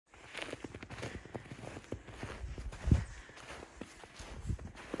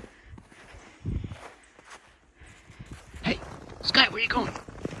Skye, where you going?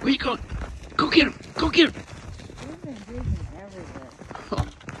 Where you going? Go get him! Go get him! Oh.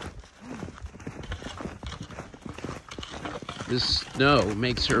 This snow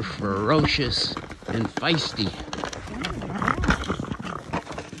makes her ferocious and feisty.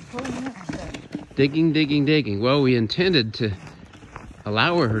 Digging, digging, digging. Well, we intended to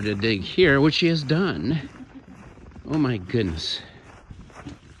allow her to dig here, which she has done. Oh my goodness.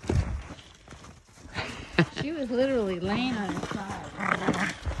 She was literally laying on her side.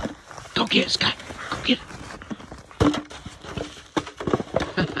 Go get it, Skye. Go get it.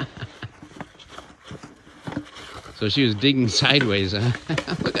 So she was digging sideways, huh?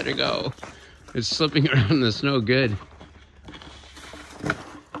 Look at her go. It's slipping around in the snow good.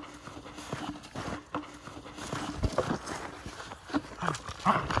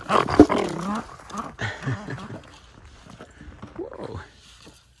 Whoa.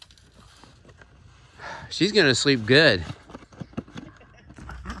 She's gonna sleep good.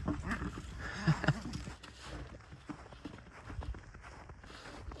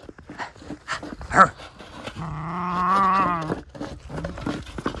 Her.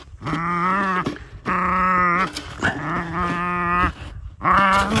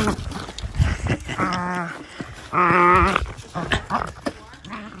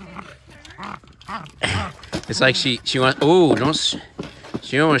 It's like she wants, oh,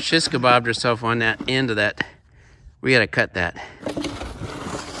 she almost shish kebabbed herself on that end of that. We gotta cut that.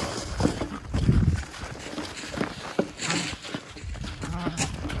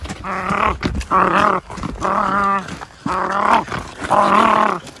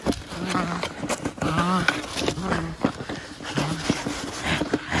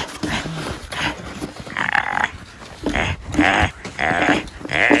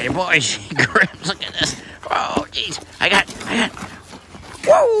 Hey boy, she grips, look at this. Oh jeez, I got,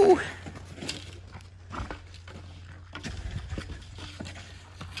 whoa!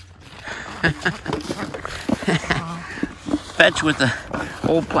 Fetch with the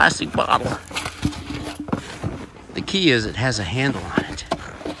old plastic bottle. The key is it has a handle on it.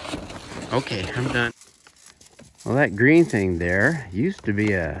 Okay, I'm done. Well, that green thing there used to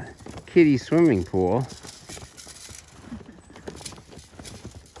be a kiddie swimming pool.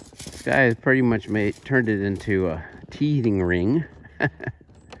 Skye has pretty much turned it into a teething ring.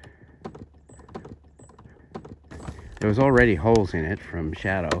 There was already holes in it from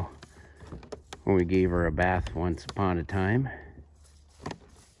Shadow when we gave her a bath once upon a time.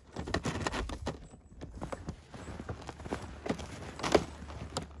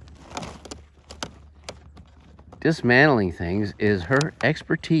 Dismantling things is her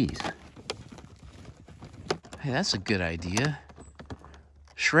expertise. Hey, that's a good idea.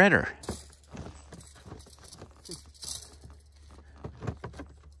 Shredder.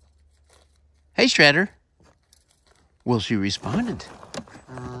 Hey, Shredder. Well, she responded.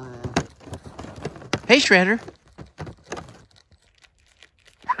 Hey, Shredder.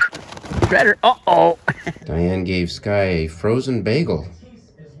 Shredder. Uh-oh. Diane gave Skye a frozen bagel.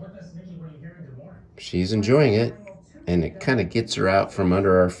 She's enjoying it, and it kind of gets her out from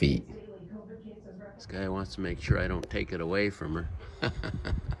under our feet. Skye wants to make sure I don't take it away from her.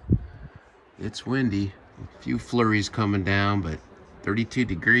 It's windy. A few flurries coming down, but 32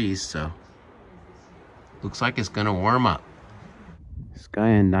 degrees, so looks like it's gonna warm up. Skye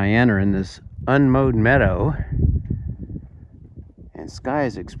and Diane are in this unmowed meadow, and Skye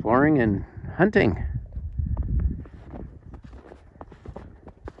is exploring and hunting.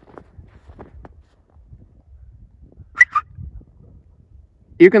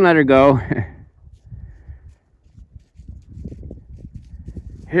 You can let her go.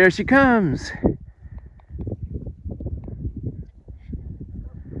 Here she comes.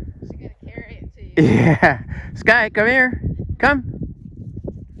 She's gonna carry it to you. Yeah. Skye, come here. Come.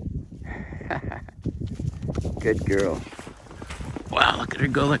 Good girl. Wow, look at her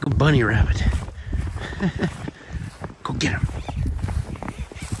go like a bunny rabbit. Go get him.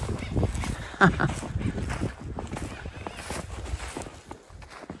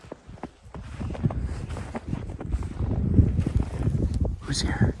 Who's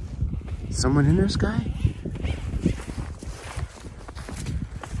here? Someone in there, Skye?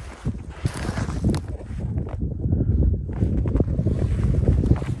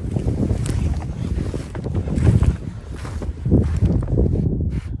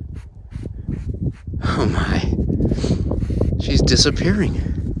 Oh my. She's disappearing.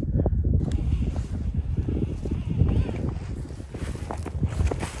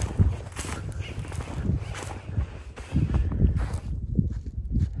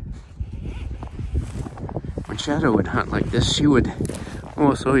 When Shadow would hunt like this, she would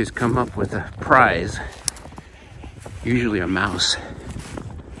almost always come up with a prize. Usually a mouse.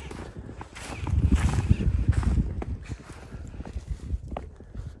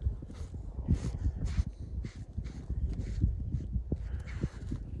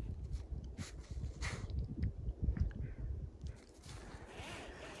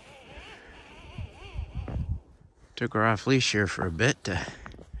 Took her off leash here for a bit to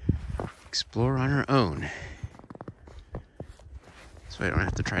explore on her own. So I don't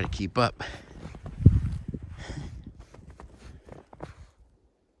have to try to keep up.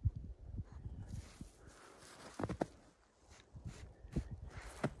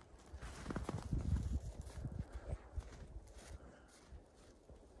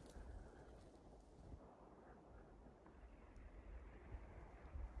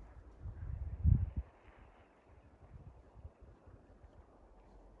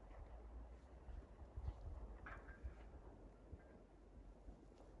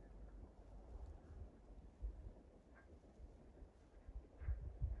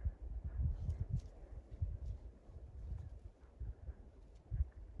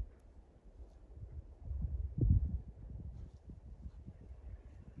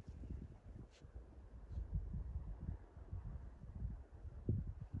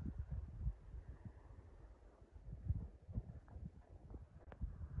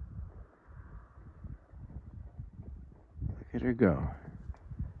 Look at her go.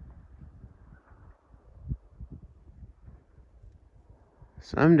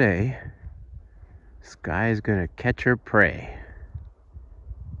 Someday, Skye is gonna catch her prey.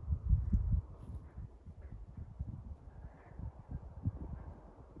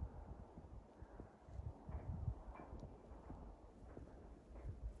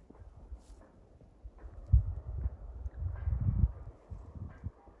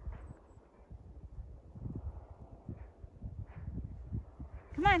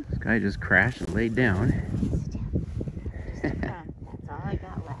 Come on. Skye just crashed and laid down. That's all I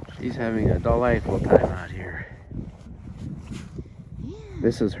got left. She's having a delightful time out here. Yeah.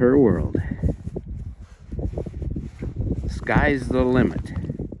 This is her world. Sky's the limit.